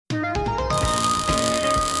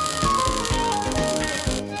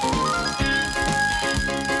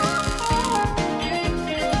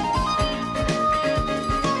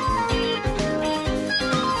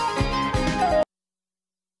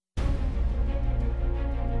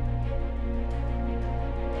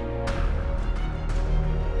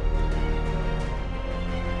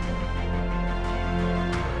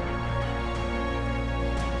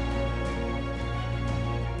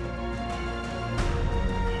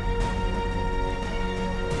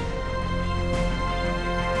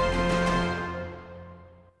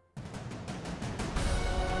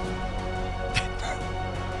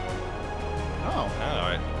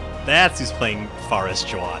That's who's playing Faris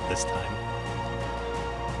Jawad this time.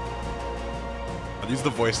 Are these the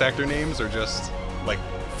voice actor names or just like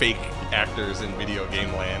fake actors in video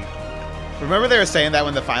game land? Remember they were saying that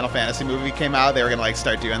when the Final Fantasy movie came out, they were gonna like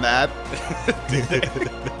start doing that.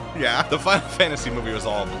 Yeah. The Final Fantasy movie was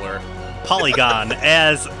all a blur. Polygon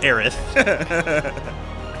as Aerith.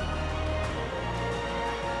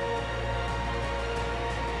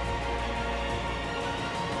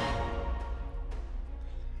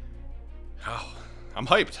 Oh, I'm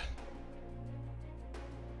hyped.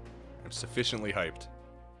 I'm sufficiently hyped.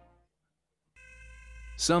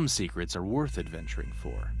 Some secrets are worth adventuring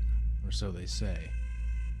for. Or so they say.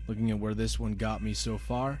 Looking at where this one got me so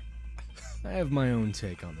far, I have my own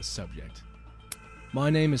take on the subject. My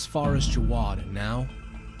name is Faris Jawad, and now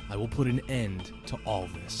I will put an end to all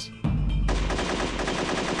this.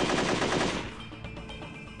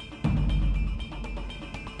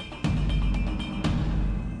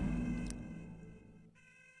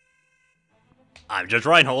 I'm Judge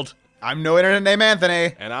Reinhold. I'm no internet named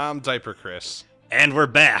Anthony. And I'm Diaper Chris. And we're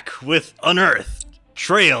back with Unearthed,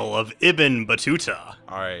 Trail of Ibn Battuta.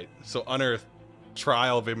 Alright, so Unearthed,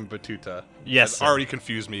 Trial of Ibn Battuta. Yes, has sir. already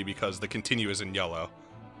confused me because the continue is in yellow.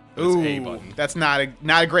 But Ooh, it's A button. that's not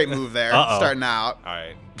a great move there. Uh-oh. Starting out,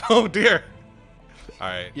 Alright. Oh dear.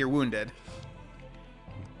 Alright. you're wounded.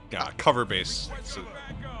 Yeah, cover base. So,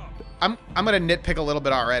 I'm gonna nitpick a little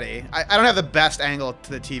bit already. I don't have the best angle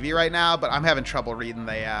to the TV right now, but I'm having trouble reading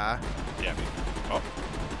the. yeah. Oh.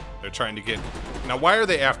 They're trying to get. Now, why are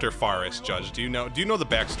they after Faris, Judge? Do you know the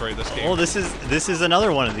backstory of this game? Well, this is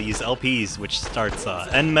another one of these LPs which starts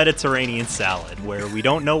End Mediterranean Salad, where we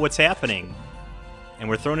don't know what's happening, and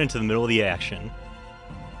we're thrown into the middle of the action.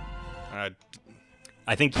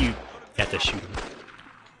 I think you have to shoot him.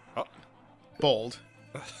 Oh. Bold.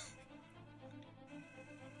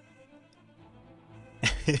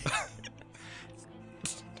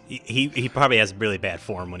 He probably has really bad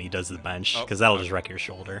form when he does the bench, because that'll just wreck your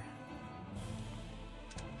shoulder.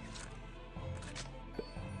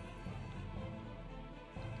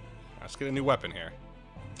 Let's get a new weapon here.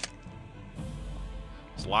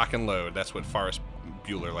 It's lock and load. That's what Forrest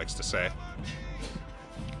Bueller likes to say.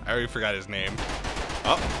 I already forgot his name.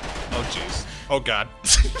 Oh jeez. Oh god.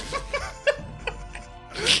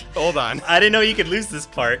 Hold on. I didn't know you could lose this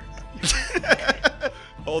part.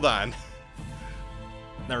 Hold on.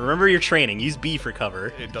 Now remember your training. Use B for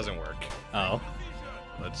cover. It doesn't work. Oh.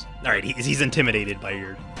 Let's. All right, he's intimidated by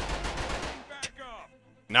your...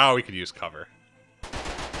 Now we could use cover.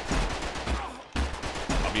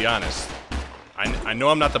 I'll be honest. I know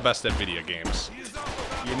I'm not the best at video games.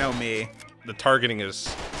 You know me. The targeting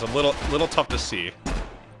is a little tough to see.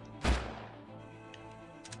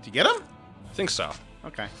 Did you get him? I think so.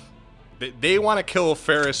 Okay. They want to kill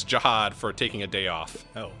Faris Jawad for taking a day off.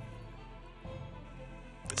 Oh.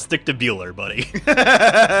 Stick to Bueller, buddy.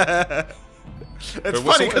 It's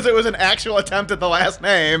funny because it was an actual attempt at the last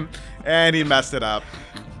name, and he messed it up.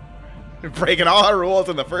 Breaking all our rules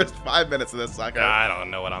in the first 5 minutes of this sucker. I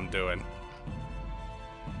don't know what I'm doing.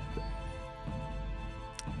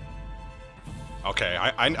 Okay,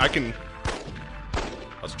 I can...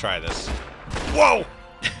 Let's try this. Whoa!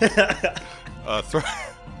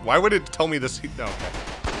 Why would it tell me this? No, okay.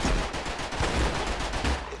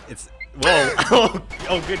 It's... Whoa.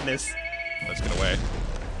 Oh, goodness. Let's get away.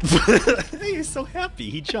 He's so happy.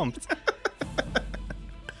 He jumped.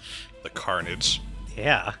 The carnage.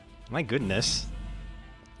 Yeah. My goodness.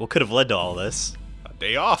 What could have led to all this? A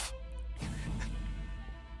day off.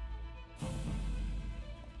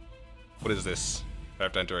 What is this? Do I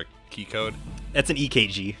have to enter a key code? That's an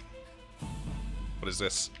EKG. What is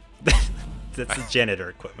this? That's the janitor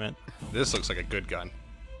equipment. This looks like a good gun.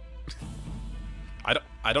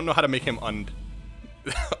 I don't know how to make him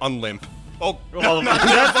unlimp. Oh, Well, that's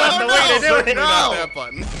not the way to do it. not that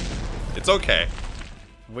button. It's okay.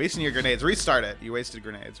 Wasting your grenades. Restart it. You wasted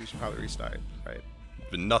grenades. We should probably restart. Right.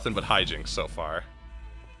 Been nothing but hijinks so far.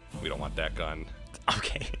 We don't want that gun.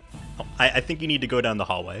 Okay. I think you need to go down the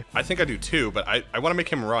hallway. I think I do too, but I want to make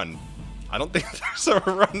him run. I don't think there's a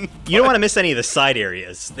run. You don't want to miss any of the side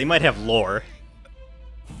areas. They might have lore.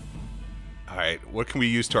 Alright, what can we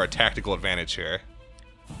use to our tactical advantage here?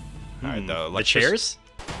 Alright, The chairs?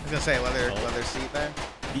 I was gonna say leather seat there.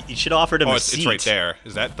 You should have offered him a seat. It's right there.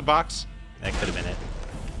 Is that the box? That could have been it.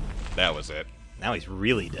 That was it. Now he's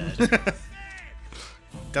really dead.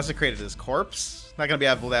 Desecrated his corpse. Not gonna be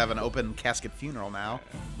able to have an open casket funeral now.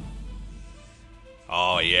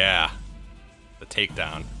 Oh yeah, the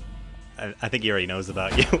takedown. I think he already knows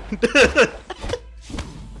about you.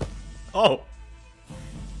 Oh.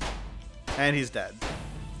 And he's dead.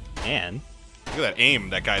 And Look at that aim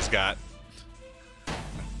that guy's got.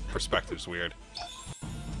 Perspective's weird.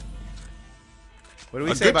 What do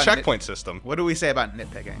we A say good about checkpoint system. What do we say about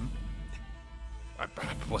nitpicking? I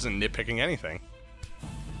wasn't nitpicking anything.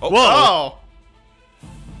 Oh, Whoa! Oh!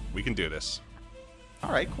 we can do this.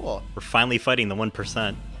 All right, cool. We're finally fighting the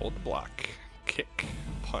 1%. Hold the block. Kick.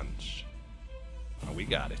 Punch. Oh, we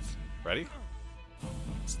got it. Ready?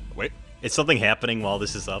 Wait. Is something happening while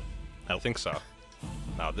this is up? I think so.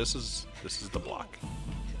 Now this is the block.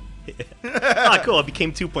 Ah, cool. It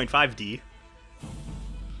became 2.5D.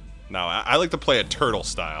 Now I like to play it turtle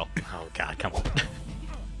style. Oh, God, come on.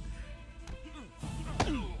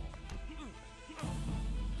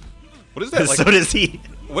 What is that? Like, So does he.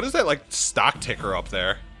 what is that like stock ticker up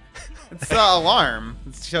there? It's the alarm.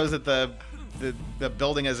 It shows that the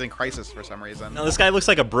building is in crisis for some reason. No, this guy looks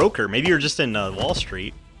like a broker. Maybe you're just in Wall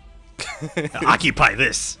Street. Occupy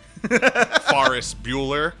this. Forrest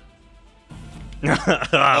Bueller.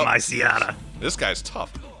 My Seattle. This guy's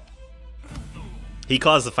tough. He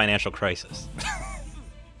caused the financial crisis.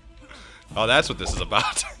 Oh, that's what this is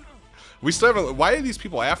about. We still haven't. Why are these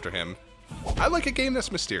people after him? I like a game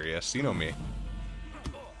that's mysterious. You know me.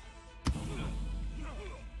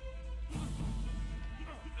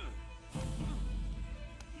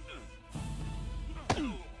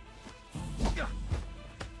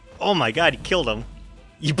 Oh my God, he killed him.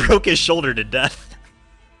 You broke his shoulder to death.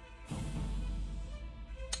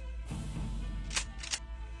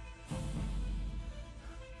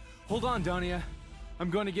 Hold on, Dania. I'm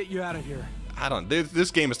going to get you out of here. I don't.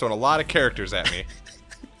 This game is throwing a lot of characters at me.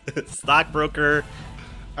 Stockbroker.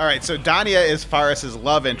 All right, so Dania is Faris's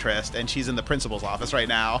love interest, and she's in the principal's office right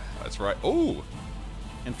now. That's right. Ooh.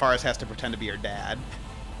 And Faris has to pretend to be her dad.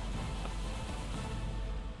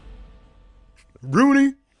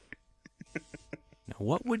 Rooney. Now,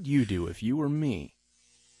 what would you do if you were me?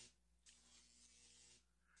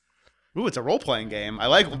 Ooh, it's a role-playing game. I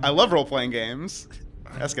love role-playing games.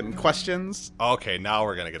 Asking questions. Okay, now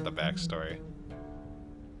we're gonna get the backstory.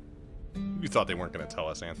 You thought they weren't gonna tell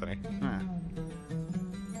us, Anthony. Huh.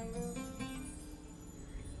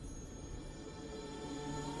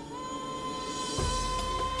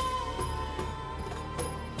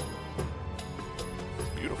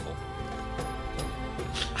 Beautiful.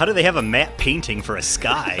 How do they have a matte painting for a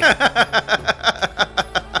sky?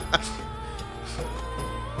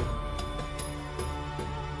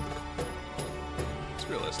 It's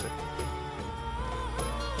realistic.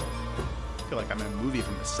 I feel like I'm in a movie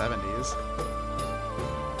from the 70s.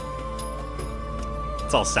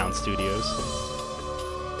 It's all sound studios.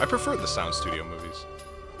 I prefer the Sound Studio movies.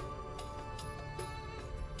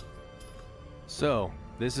 So,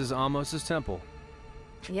 this is Amos's temple.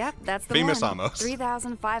 Yep, that's the Famous one. Amos.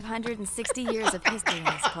 3,560 years of history in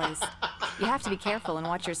this place. You have to be careful and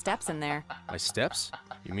watch your steps in there. My steps?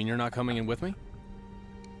 You mean you're not coming in with me?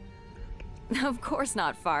 Of course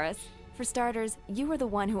not, Faris. For starters, you were the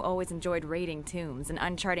one who always enjoyed raiding tombs and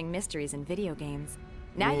uncharting mysteries in video games.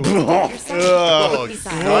 Now you can do it yourself.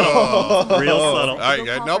 Besides, Real subtle. All right,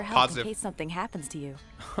 you'll call nope, for help positive. in case something happens to you.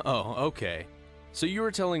 Oh, okay. So you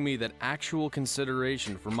were telling me that actual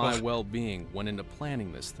consideration for my well-being went into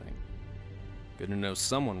planning this thing. Good to know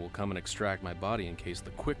someone will come and extract my body in case the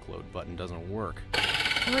quick load button doesn't work.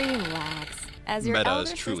 Relax. As your Meta is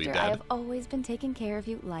elder truly sister, dead. I have always been taking care of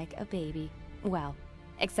you like a baby. Well,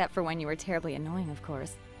 except for when you were terribly annoying, of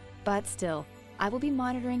course. But still, I will be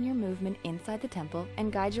monitoring your movement inside the temple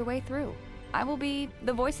and guide your way through. I will be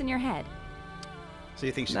the voice in your head. So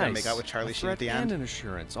you think she's gonna make out with Charlie A Sheen at the threat end? and an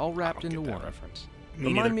assurance, all I wrapped don't into get that one. reference. Me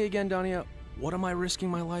Remind neither. me again, Dania, what am I risking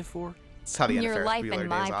my life for? That's how the end of Your Ferris life Bueller and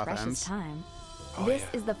my Days off precious ends. time. Oh, This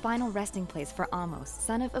yeah. is the final resting place for Amos,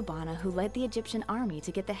 son of Abana, who led the Egyptian army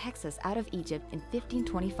to get the Hexus out of Egypt in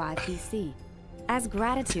 1525 BC. As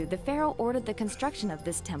gratitude, the pharaoh ordered the construction of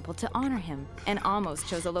this temple to honor him, and Amos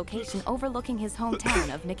chose a location overlooking his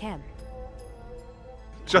hometown of Nekeb.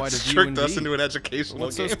 Quite a Just view tricked us indeed. into an educational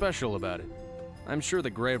What's so game. special about it? I'm sure the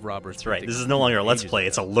grave robbers. That's right. This is no longer a let's play.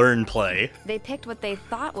 It's a learn play. They picked what they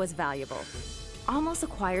thought was valuable. Amos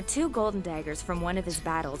acquired 2 golden daggers from one of his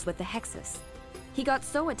battles with the Hexus. He got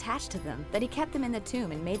so attached to them that he kept them in the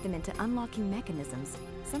tomb and made them into unlocking mechanisms,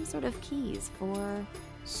 some sort of keys for...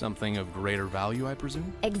 Something of greater value, I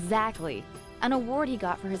presume? Exactly. An award he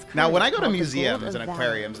got for his courage Now, when I go to called the museums Gold and of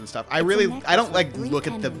aquariums Valor. and stuff, It's a I don't necklace like with 3 look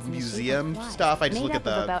at the pendants in the shape of museum flags, stuff. I just made look up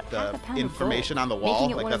at of about half a the pound of information gold, on the wall.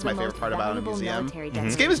 making it Like one that's of my the favorite most part about a valuable museum. military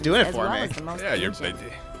This game is doing it as for well me. as the most Yeah, you're. ancient.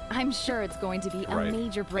 I'm sure it's going to be a Right.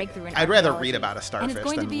 major breakthrough in I'd rather archaeology, read about a and starfish it's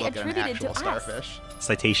going to than be look at an attributed actual to us. starfish.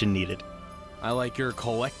 Citation needed. I like your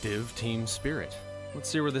collective team spirit. Let's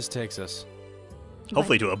see where this takes us.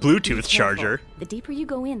 Hopefully to a Be Bluetooth careful. charger. The deeper you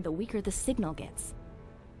go in, the weaker the signal gets.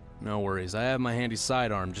 No worries, I have my handy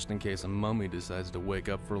sidearm just in case a mummy decides to wake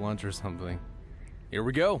up for lunch or something. Here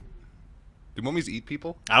we go. Do mummies eat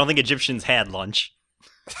people? I don't think Egyptians had lunch.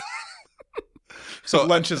 So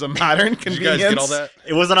lunch is a modern Did you convenience. guys get all that?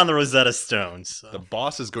 It wasn't on the Rosetta Stone, so. The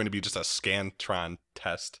boss is going to be just a Scantron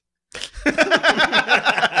test. Get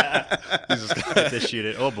to shoot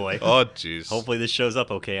it. Oh boy. Oh, jeez. Hopefully this shows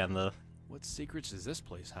up okay on the... What secrets does this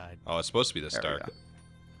place hide? Oh, it's supposed to be this There we dark. go.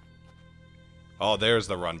 Oh, there's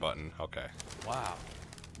the run button. Okay. Wow,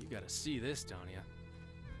 you gotta see this, don't you?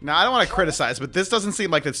 Now, I don't want to criticize, but this doesn't seem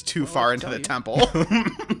like it's too far I'll into tell the you. temple.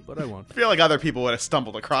 But I won't. I feel like other people would have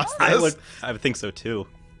stumbled across this. I would think so too.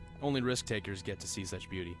 Only risk takers get to see such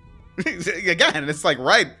beauty. Again, it's like,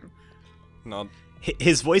 right. No,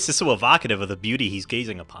 His voice is so evocative of the beauty he's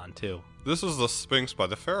gazing upon too. this is the Sphinx by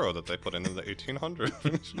the Pharaoh that they put in the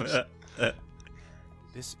 1800s.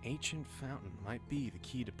 This ancient fountain might be the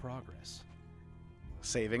key to progress.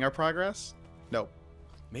 Saving our progress? Nope.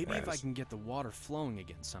 Maybe if I Raz. can get the water flowing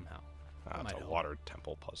again somehow. That's Might a help. water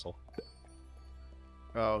temple puzzle.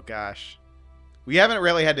 Oh, gosh. We haven't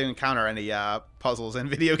really had to encounter any puzzles in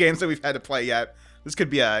video games that we've had to play yet. This could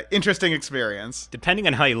be an interesting experience. Depending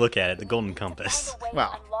on how you look at it, the Golden Compass. Find a way to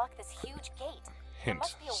Wow. unlock this huge gate. There Hint,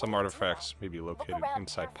 must be a some way to do artifacts that. may be located around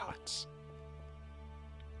inside carefully. pots.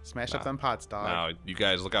 Smash up Nah. them pots, dog. Now, you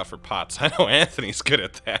guys look out for pots. I know Anthony's good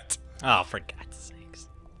at that. Oh, for God's sakes.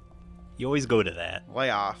 You always go to that. Lay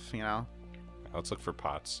off, you know. Let's look for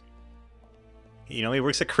pots. You know, he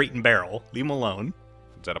works at Crate and Barrel. Leave him alone.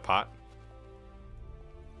 Is that a pot?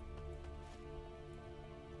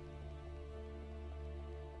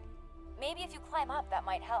 Maybe if you climb up, that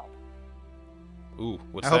might help. Ooh,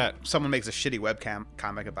 what's I that? hope someone makes a shitty webcam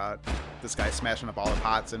comic about this guy smashing up all the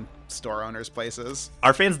pots in store owners' places.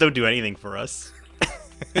 Our fans don't do anything for us.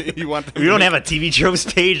 You want them We to don't make- have a TV tropes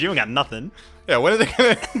page. You don't got nothing. Yeah, when are they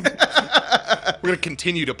gonna? We're gonna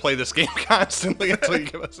continue to play this game constantly until you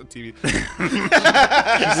give us a TV.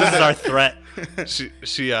 This is our threat. She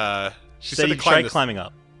Said said to you climb try this. climbing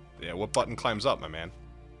up. Yeah, what button climbs up, my man?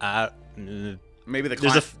 Maybe the There's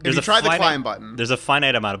climb. a If there's you a try the finite- climb button, There's a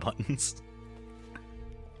finite amount of buttons.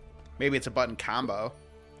 maybe it's a button combo.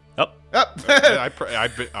 Oh, Up. Yeah,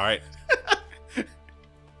 all right.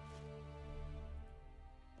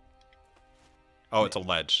 Oh, it's a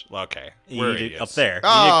ledge. Okay, you we're need to- idiots. up there.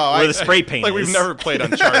 Oh, where I- the spray paint Like is. we've never played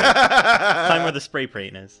Uncharted. Climb where the spray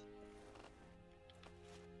paint is.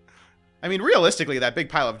 I mean, realistically, that big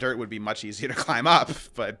pile of dirt would be much easier to climb up,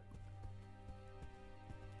 but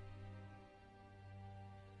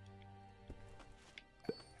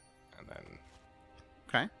And then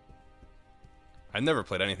okay. I never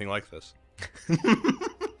played anything like this.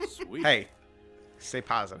 Sweet. Hey, stay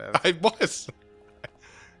positive. I was.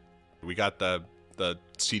 We got the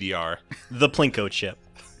CDR. The Plinko chip.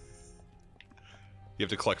 You have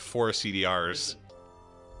to collect 4 CDRs.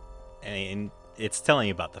 And it's telling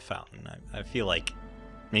you about the fountain. I feel like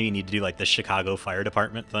maybe you need to do like the Chicago Fire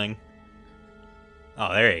Department thing.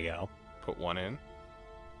 Oh, there you go. Put 1 in.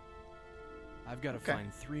 I've got to Okay.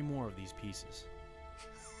 find 3 more of these pieces.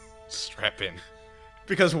 Strap in.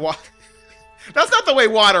 Because that's not the way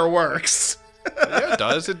water works. Yeah, it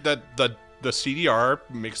does. The CDR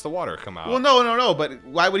makes the water come out. Well, no. But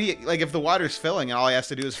why would he? Like, if the water's filling and all he has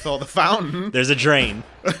to do is fill the fountain. There's a drain.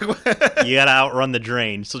 You gotta outrun the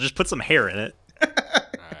drain. So just put some hair in it. All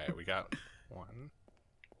right, we got 1.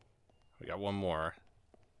 We got 1 more.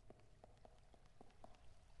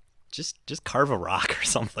 Just carve a rock or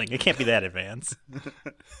something. It can't be that advanced.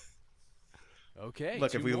 Okay.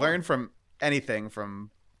 Look, 2 if we more. learn from anything from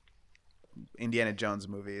Indiana Jones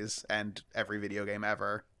movies and every video game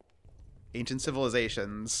ever, ancient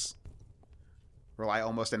civilizations rely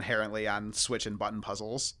almost inherently on switch and button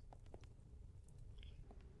puzzles.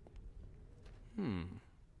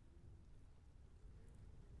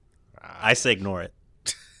 I say ignore it.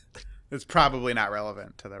 It's probably not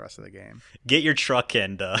relevant to the rest of the game. Get your truck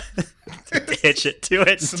and hitch it to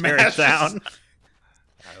it and tear it Smash down.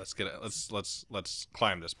 All right, let's get it. Let's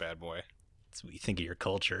climb this bad boy. That's what you think of your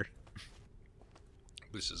culture.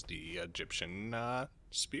 This is the Egyptian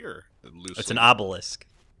spear. It's an obelisk.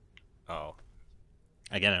 Oh,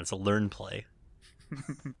 Again, it's a learn play.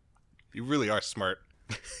 you really are smart.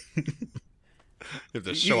 You have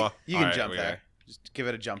to show off. You All can right, jump we there. Just give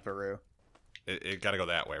it a jumperoo. It got to go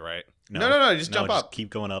that way, right? No, just jump up. Keep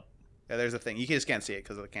going up. Yeah, there's a thing. You just can't see it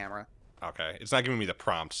because of the camera. Okay, it's not giving me the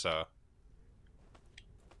prompt, so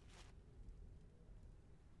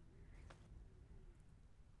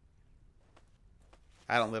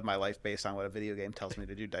I don't live my life based on what a video game tells me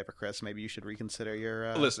to do, Diaper Chris. Maybe you should reconsider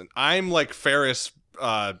your... Listen, I'm like Ferris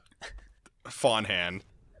Fawnhan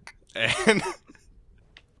and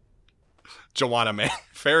Joanna Man.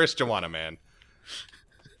 Ferris Joanna Man.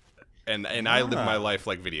 And I live my life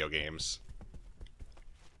like video games.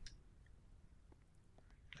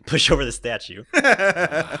 Push over the statue.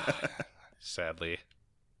 Sadly.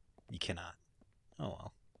 You cannot. Oh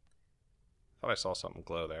well. Thought I saw something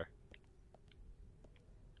glow there.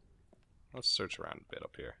 Let's search around a bit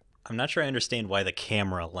up here. I'm not sure I understand why the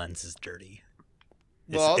camera lens is dirty.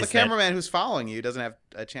 Well, the Is cameraman who's following you doesn't have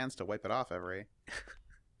a chance to wipe it off every...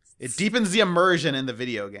 It deepens the immersion in the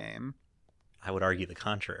video game. I would argue the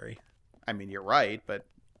contrary. I mean, you're right, but...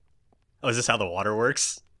 Oh, is this how the water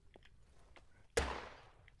works?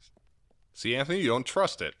 See, Anthony, you don't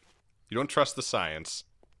trust it. You don't trust the science.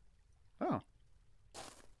 Oh.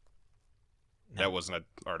 That wasn't an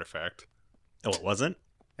artifact. Oh, it wasn't?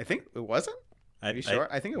 I think it wasn't? Are you sure?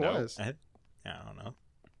 I think it no. was. I don't know.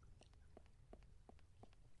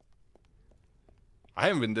 I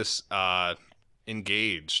haven't been this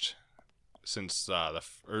engaged since the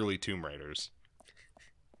early Tomb Raiders.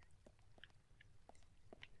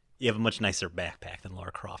 You have a much nicer backpack than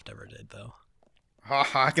Lara Croft ever did, though. Oh,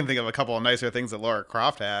 I can think of a couple of nicer things that Lara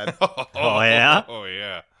Croft had. Oh, yeah? Oh,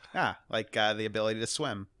 yeah. Yeah, like the ability to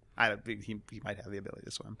swim. He might have the ability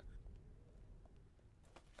to swim.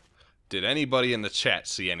 Did anybody in the chat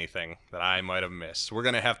see anything that I might have missed? We're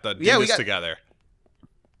going to have to do this together.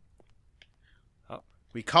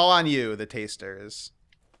 We call on you, the tasters.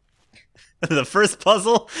 The first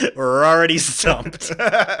puzzle, we're already stumped.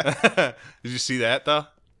 Did you see that, though?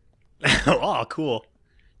 Oh, cool.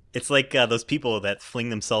 It's like those people that fling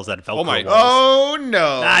themselves at Velcro walls. Oh,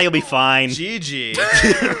 no. Ah, you'll be fine. GG.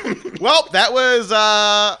 Well, that was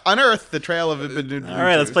Unearthed, the trail of Ibn Battuta. All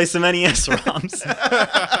right, let's play some NES ROMs.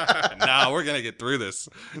 Nah, we're gonna get through this.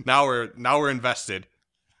 Now we're invested.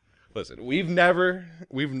 Listen, we've never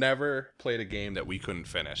played a game that we couldn't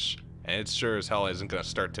finish, and it sure as hell isn't gonna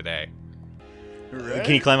start today. Right.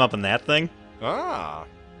 Can you climb up on that thing? Ah.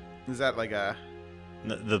 Is that like a...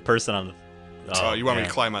 The person on the... Oh, you want me to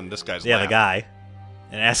climb on this guy's Yeah, lap? the guy.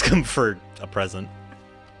 And ask him for a present.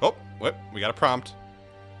 Oh, what? We got a prompt.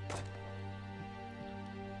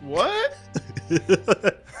 What?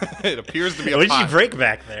 It appears to be a What did pot. you break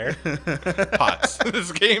back there? Pots.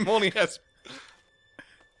 This game only has...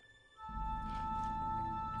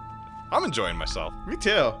 I'm enjoying myself. Me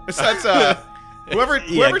too. That's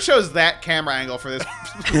whoever chose that camera angle for this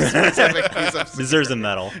specific piece of... Deserves a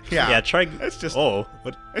medal. Yeah. Yeah, try... It's just... Oh.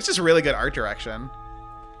 What? It's just really good art direction.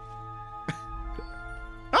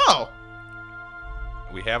 Oh!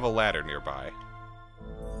 We have a ladder nearby.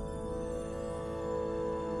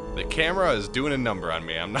 The camera is doing a number on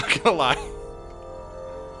me, I'm not gonna lie.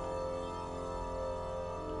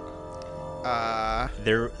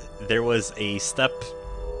 There was a step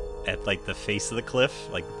at, like, the face of the cliff.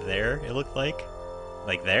 Like, there, it looked like.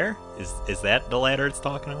 Like, there? Is that the ladder it's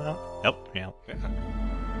talking about? Oh, yeah. Oh, okay.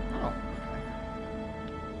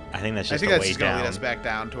 I think that's I just think a that's way just going to down. lead us back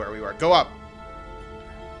down to where we were. Go up!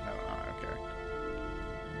 I don't know, I don't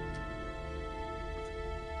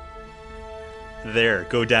care. There,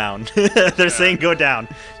 go down. They're saying go down.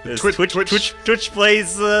 Twitch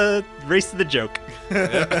plays Race to the Joke.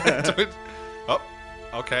 Oh,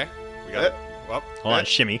 okay. We got it. Well, Hold on,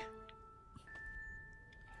 shimmy.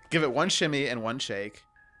 Give it one shimmy and one shake,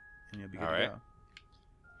 and you'll be good all to right. go.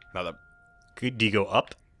 Now the... Do you go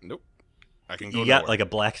up? Nope. I can go You got nowhere. like a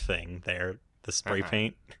black thing there, the spray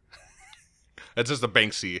paint. That's just a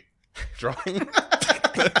Banksy drawing.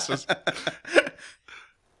 That's just...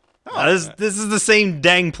 This is the same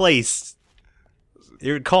dang place.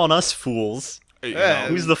 You're calling us fools. You Yeah. know,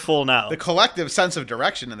 Who's the fool now? The collective sense of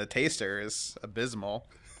direction in the taster is abysmal.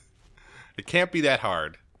 it can't be that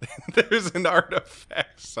hard. There's an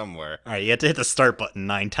artifact somewhere. All right, you have to hit the start button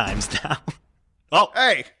 9 times now. Oh,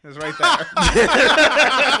 Hey, it's right there.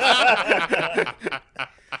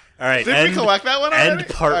 all right. Did we collect that one already? End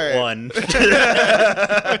part All right. 1.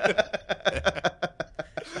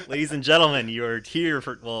 Ladies and gentlemen, you are here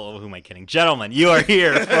for... Well, who am I kidding? Gentlemen, you are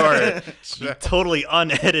here for the totally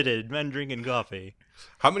unedited Men Drinking Coffee.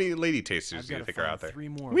 How many lady tasters I've do you gotta think are find out there? 3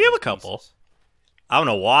 more We have a of these couple. pieces. I don't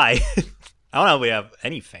know why. I don't know if we have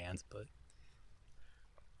any fans, but...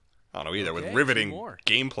 I don't know either. Okay, With riveting 2 more.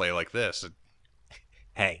 gameplay like this,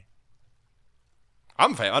 Hey.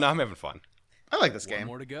 I'm having fun. I like this One game.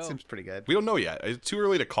 more to go. Seems pretty good. We don't know yet. It's too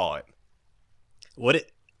early to call it.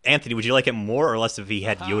 Anthony, would you like it more or less if he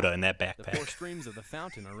had Aha. Yoda in that The 4 backpack? streams of the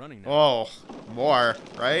fountain are running now. Oh, more,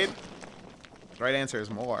 right? The right answer is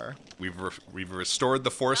more. We've restored the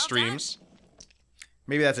 4 streams.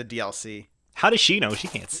 Maybe that's a DLC. How does she know? She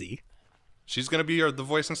can't see. She's gonna be the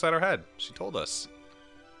voice inside our head. She told us.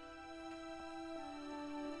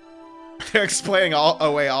 They're explaining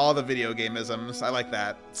away all the video game-isms. I like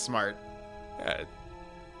that. Smart. Yeah,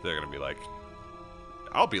 they're gonna be like,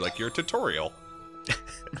 I'll be like your tutorial.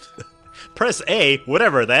 Press A,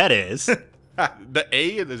 whatever that is. The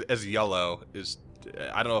A as yellow is.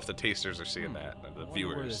 I don't know if the tasters are seeing that. The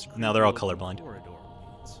viewers. No, they're all colorblind.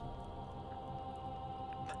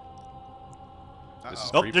 This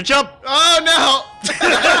is Oh, creepy. the jump! Oh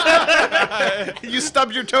no! You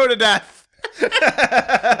stubbed your toe to death.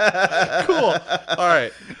 Cool. All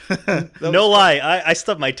right. No lie, I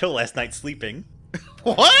stubbed my toe last night sleeping.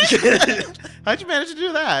 What? How'd you manage to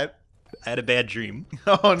do that? I had a bad dream.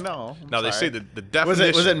 Oh no! Now they say Sorry. the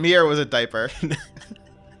definition. Was it me or was it diaper?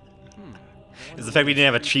 It's the fact we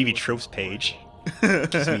didn't have a TV tropes page.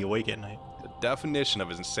 Keeps me awake at night. The definition of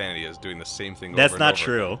insanity is doing the same thing. That's over not and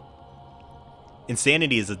over. true.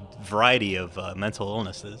 Insanity is a variety of mental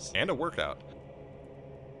illnesses. And a workout.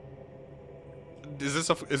 Is this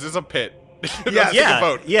a pit? Yeah, Let's take a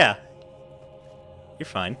vote. Yeah. You're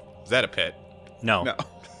fine. Is that a pit? No. No.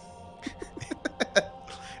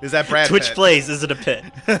 Is that Brad Twitch Pitt? plays, is it a pit?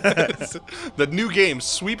 The new game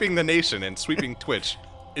sweeping the nation and sweeping Twitch.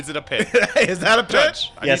 Is it a pit? Is that a pit?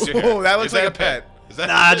 Judge, I Yes. need to hear. Oh, that looks Is like that a pit. Is that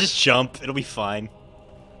Nah, just jump. It'll be fine.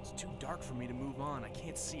 It's too dark for me to move on. I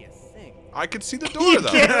can't see a thing. I could see the door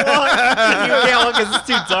though. You can't walk because it's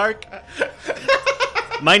too dark.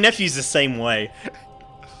 My nephew's the same way.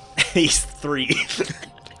 He's 3.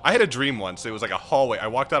 I had a dream once. It was like a hallway. I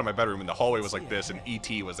walked out of my bedroom and the hallway was like this, and ET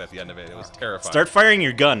was at the end of it. It was terrifying. Start firing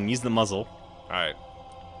your gun. Use the muzzle. All right.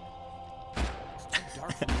 It's too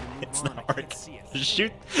dark for me to move It's on. I not can't working. see a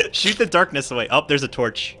thing. Shoot the darkness away. Oh, there's a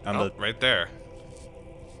torch on Oh, the. right there.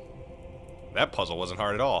 That puzzle wasn't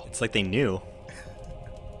hard at all. It's like they knew.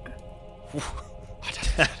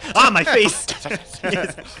 Ah, my face! His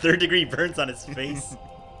 3rd-degree burns on his face.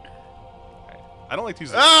 I don't like to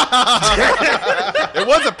use it. It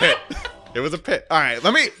was a pit. It was a pit. All right,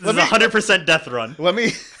 let me This is a 100% death run. let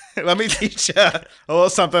me teach you a little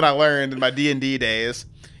something I learned in my D&D days.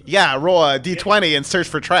 Yeah, roll a D20 and search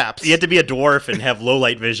for traps. You have to be a dwarf and have low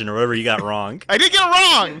light vision or whatever you got wrong. I did get it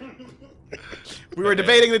wrong. We were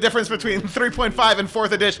debating the difference between 3.5 and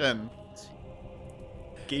 4th edition.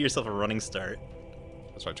 Get yourself a running start.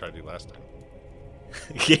 That's what I tried to do last time.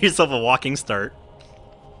 Get yourself a walking start.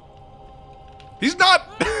 He's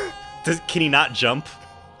not. Can he not jump?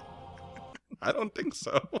 I don't think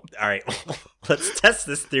so. All right, let's test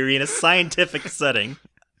this theory in a scientific setting.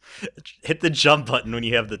 Hit the jump button when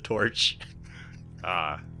you have the torch.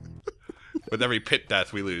 With every pit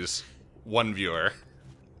death, we lose 1 viewer.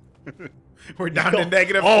 We're down to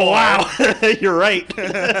negative Oh 4. wow, you're right.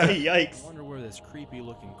 I Yikes. wonder where this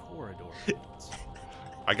creepy-looking corridor leads.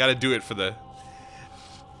 I got to do it for the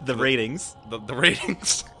ratings.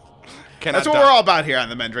 ratings. That's what we're all about here on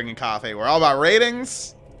the Men Drinking Coffee. We're all about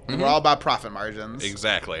ratings, and we're all about profit margins.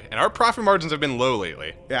 Exactly. And our profit margins have been low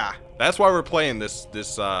lately. Yeah. That's why we're playing this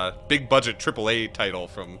big budget AAA title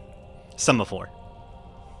from. Semaphore.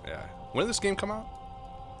 Yeah. When did this game come out?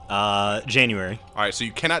 January. All right, so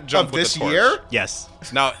you cannot jump Of with this the torch. year? Now Yes.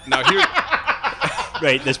 here.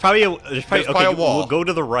 Right. There's probably There's probably a wall. We'll go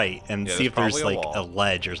to the right and Yeah, see if there's probably a like wall. a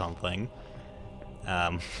ledge or something.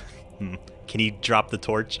 Can you drop the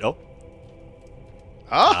torch? Oh.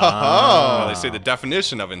 Oh. They say the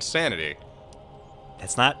definition of insanity.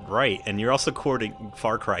 That's not right, and you're also quoting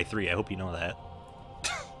Far Cry 3. I hope you know that.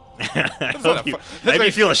 I hope you, maybe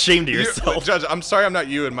you feel ashamed of yourself. Judge, I'm sorry I'm not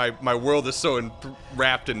you, and my world is so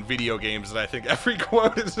wrapped in video games that I think every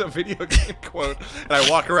quote is a video game quote, and I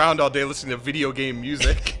walk around all day listening to video game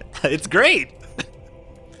music. It's great.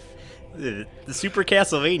 The Super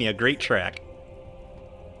Castlevania, great track.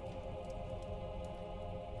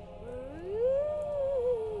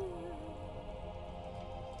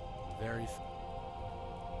 Very.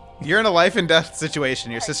 You're in a life and death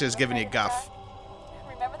situation. Your sister's giving you guff.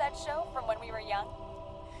 Remember that show from when we were young?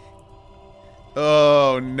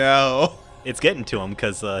 Oh, no. It's getting to him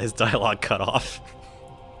because his dialogue cut off.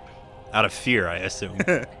 Out of fear, I assume.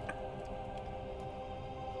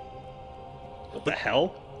 What the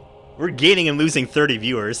hell? We're gaining and losing 30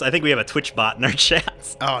 viewers. I think we have a Twitch bot in our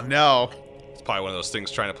chats. Oh, no. It's probably one of those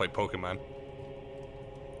things trying to play Pokemon.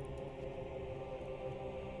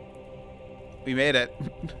 We made it.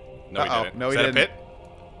 No, we Uh-oh. didn't. No, is we that didn't. a pit?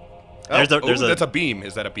 There's That's a a beam.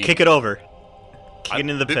 Is that a beam? kick it over. Kick it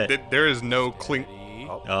into the pit. There is no clink.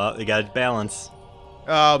 Oh, they got balance.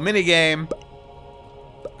 Oh, minigame.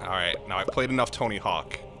 Alright, now I've played enough Tony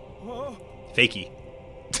Hawk. Fakey.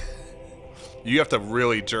 You have to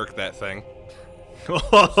really jerk that thing.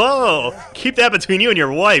 Whoa! Keep that between you and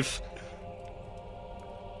your wife.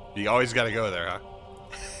 You always gotta go there, huh?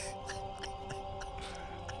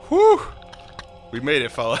 Whew! We made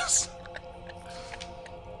it, fellas.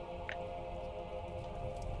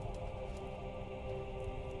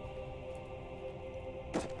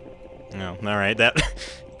 No, all right. That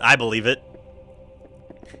I believe it.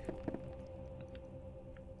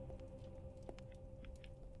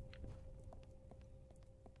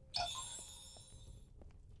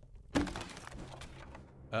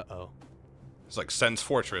 Uh-oh. It's like Sen's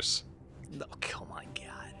Fortress. Oh, come on,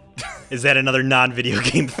 God. Is that another non-video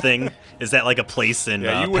game thing? Is that like a place in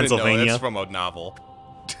Yeah, you wouldn't know. Pennsylvania? That's from a novel.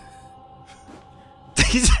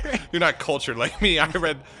 You're not cultured like me. I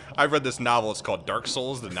read this novel. It's called Dark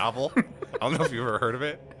Souls, the novel. I don't know if you've ever heard of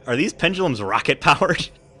it. Are these pendulums rocket powered?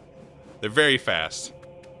 They're very fast.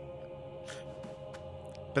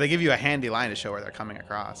 But they give you a handy line to show where they're coming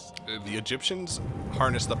across. The Egyptians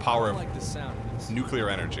harness the power I of like the sound of this. nuclear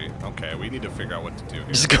energy. Okay, we need to figure out what to do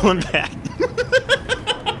here. Just going back.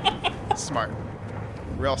 Smart.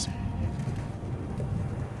 Real smart.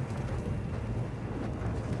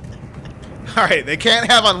 Alright, they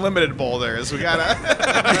can't have unlimited boulders. We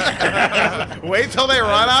gotta wait till they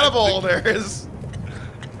run out of boulders.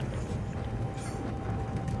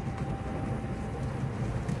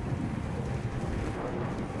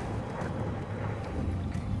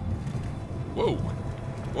 Whoa.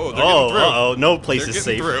 Whoa, they're getting Oh, through. uh-oh. No place They're is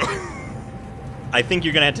getting safe. through. I think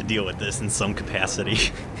you're going to have to deal with this in some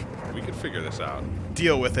capacity. We can figure this out.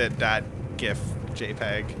 Deal with it, .gif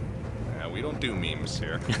JPEG. Yeah, we don't do memes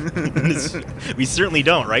here. We certainly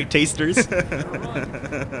don't, right, tasters? All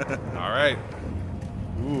right.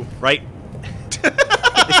 Ooh. Right?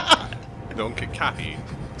 Don't get cocky.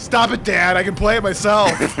 Stop it, Dad. I can play it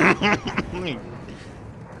myself.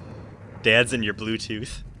 Dad's in your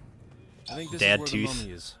Bluetooth. I think this Dad is where tooth. the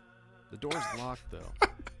mummy is. The door's locked, though.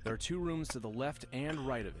 There are 2 rooms to the left and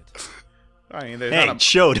right of it. I mean, there's Hey, not a...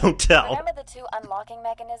 show, don't tell. Remember the 2 unlocking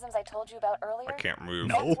mechanisms I told you about earlier? I can't move.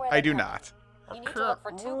 No. That's where I they do come. not. You need to look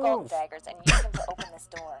for 2 gold daggers and use them to open this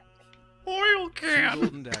door. Oil 2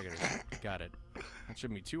 golden daggers. Got it. That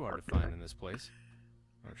shouldn't be too hard to find in this place.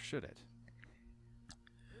 Or should it?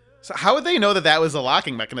 So how would they know that that was a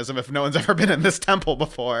locking mechanism if no one's ever been in this temple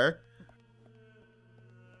before?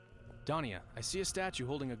 Dania, I see a statue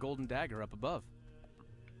holding a golden dagger up above.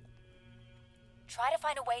 Try to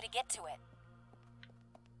find a way to get to it.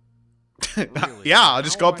 Really? Yeah, I'll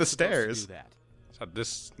just How go am up I the supposed to stairs. do that? So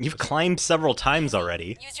this. You've climbed several times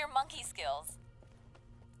already. Use your monkey skills.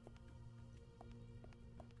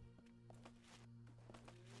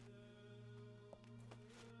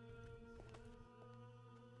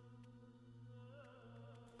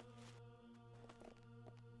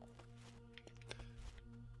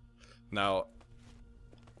 Now,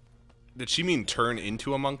 did she mean turn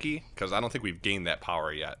into a monkey? Because I don't think we've gained that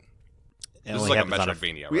power yet. It This is only like a happens on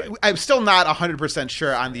Metroidvania, We, right? I'm still not 100%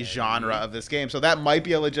 sure on the genre of this game, so that might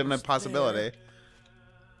be a legitimate possibility.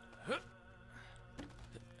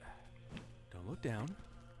 Don't look down.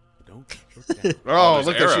 Don't look down. Oh, there's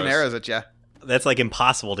look, they're shooting arrows. arrows at you. That's like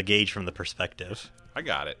impossible to gauge from the perspective. I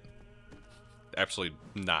got it. Absolutely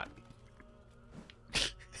not.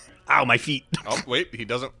 Ow, my feet. Oh, wait, he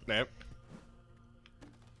doesn't. Nope.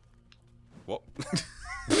 Whoa.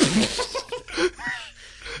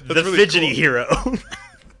 The really fidgety cool. hero.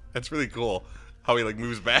 That's really cool. How he like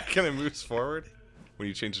moves back and then moves forward when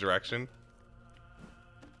you change direction.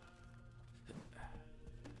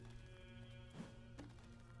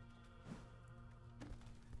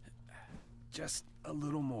 Just a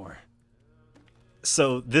little more.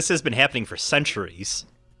 So this has been happening for centuries.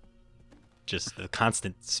 Just the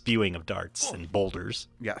constant spewing of darts and boulders.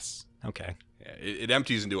 Yes. Okay. Yeah, it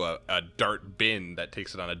empties into a dart bin that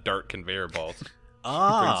takes it on a dart conveyor belt.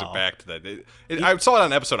 Oh. Brings it back to that. I saw it on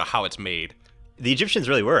an episode of How It's Made. The Egyptians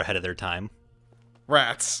really were ahead of their time.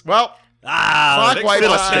 Rats. Well, Ah, clockwise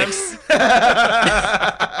fiddlesticks.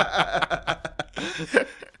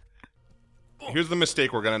 Here's the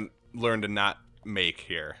mistake we're going to learn to not make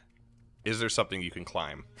here. Is there something you can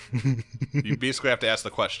climb? You basically have to ask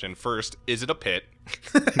the question, first, is it a pit?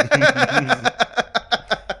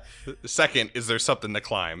 Second, is there something to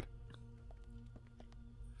climb?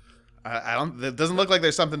 I don't. It doesn't look like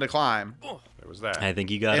there's something to climb. There was that. I think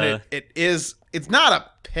you And gotta. it is. It's not a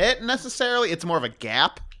pit necessarily. It's more of a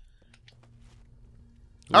gap.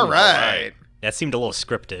 All right. That seemed a little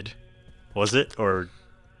scripted. Was it? Or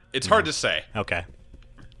It's hard to say. okay.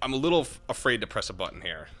 I'm a little afraid to press a button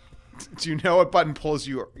here. Do you know what button pulls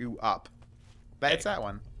you up? Bet it's that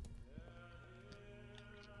one.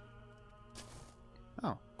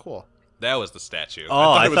 Oh, cool. That was the statue.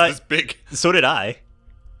 Oh, I thought it was this big. So did I.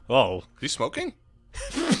 Whoa. Is he smoking?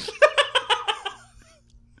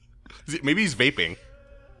 Maybe he's vaping.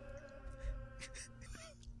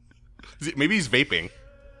 Maybe he's vaping.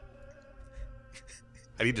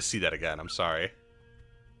 I need to see that again. I'm sorry.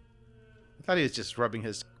 I thought he was just rubbing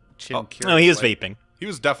his chin. Oh, no, he was vaping. He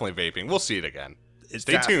was definitely vaping. We'll see it again.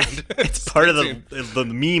 Stay tuned. It's part of the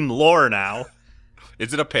meme lore now.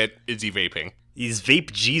 Is it a pit? Is he vaping? He's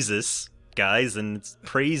vape Jesus, guys, and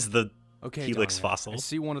praise the Okay, helix Danya, I fossils.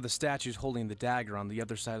 see one of the statues holding the dagger on the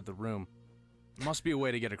other side of the room. Must be a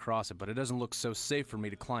way to get across it, but it doesn't look so safe for me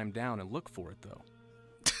to climb down and look for it, though.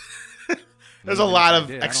 There's a lot of I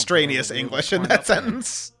don't think extraneous I'll be able to English in climb that up there.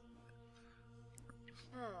 sentence.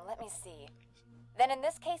 Let me see. Then in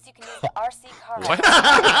this case, you can use the RC car. What?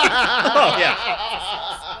 Oh, yeah.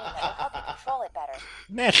 That'll help you control it better.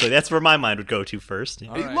 Naturally, that's where my mind would go to first. He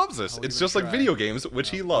Alright, loves this. I'll It's give it a just like try. video games,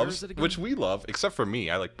 which he Where loves, is it again? which we love, except for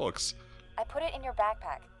me. I like books. I put it in your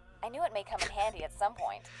backpack. I knew it may come in handy at some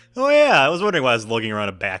point. Oh, yeah, I was wondering why I was lugging around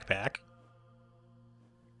a backpack.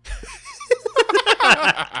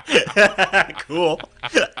 Cool.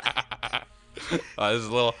 This is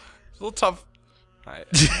a little tough. I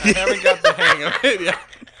haven't got the hang of it yet.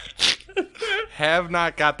 Have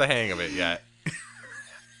not got the hang of it yet.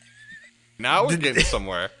 Now we're getting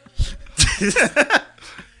somewhere.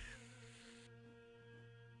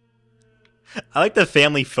 I like the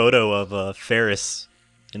family photo of Ferris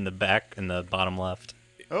in the back, in the bottom left.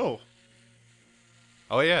 Oh.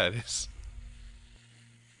 Oh yeah, it is.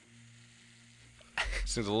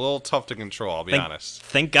 Seems a little tough to control, I'll be honest.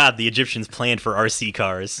 Thank God the Egyptians planned for RC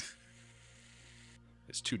cars.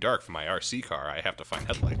 It's too dark for my RC car. I have to find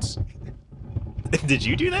headlights. Did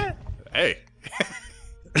you do that? Hey.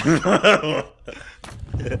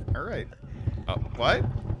 All right. Oh. What?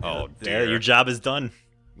 Oh, Yeah, dear. your job is done.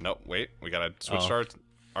 Nope, wait. We gotta switch Oh. to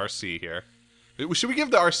our RC here. Should we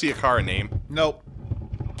give the RC a car a name? Nope.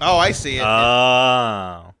 Oh, I see it.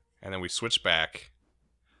 Oh. And then we switch back.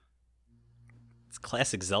 It's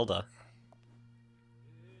classic Zelda.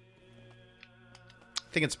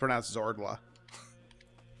 I think it's pronounced Zordla.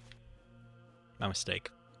 My mistake.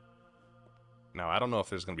 Now, I don't know if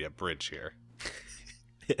there's gonna be a bridge here.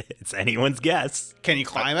 It's anyone's guess. Can you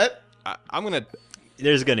climb it? I'm gonna...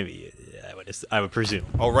 There's gonna be, I would presume.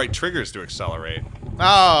 Oh, right, triggers to accelerate.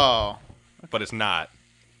 Oh. But it's not,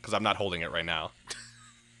 because I'm not holding it right now.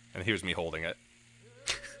 And here's me holding it.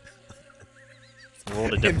 It's a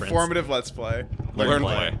world of difference. Informative Let's Play. Learn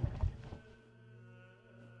play.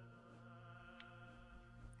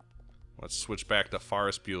 Let's switch back to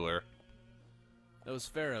Forrest Bueller. Those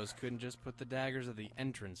pharaohs couldn't just put the daggers at the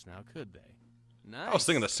entrance now, could they? Nice. I was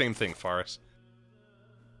thinking the same thing, Forrest.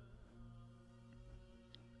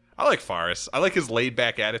 I like Forrest. I like his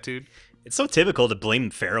laid-back attitude. It's so typical to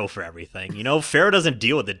blame Pharaoh for everything. You know, Pharaoh doesn't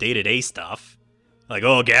deal with the day-to-day stuff. Like,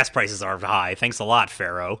 oh, gas prices are high. Thanks a lot,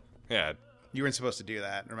 Pharaoh. Yeah. You weren't supposed to do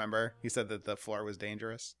that, remember? He said that the floor was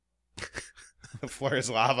dangerous. The floor is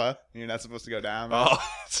lava. You're not supposed to go down. Oh,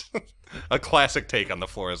 a classic take on the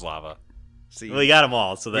floor is lava. See, Well, you got them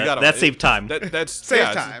all, so We got 'em. that saved time. That's Save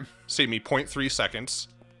yeah, time. Saved me 0.3 seconds.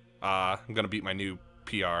 I'm gonna beat my new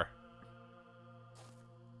PR.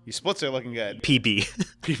 your splits are looking good. PB.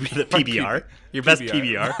 The PBR. Your best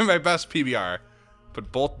PBR. My best PBR.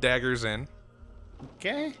 Put both daggers in.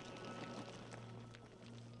 Okay.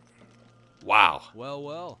 Wow. Well,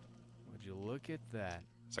 well. Would you look at that?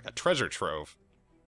 It's like a treasure trove.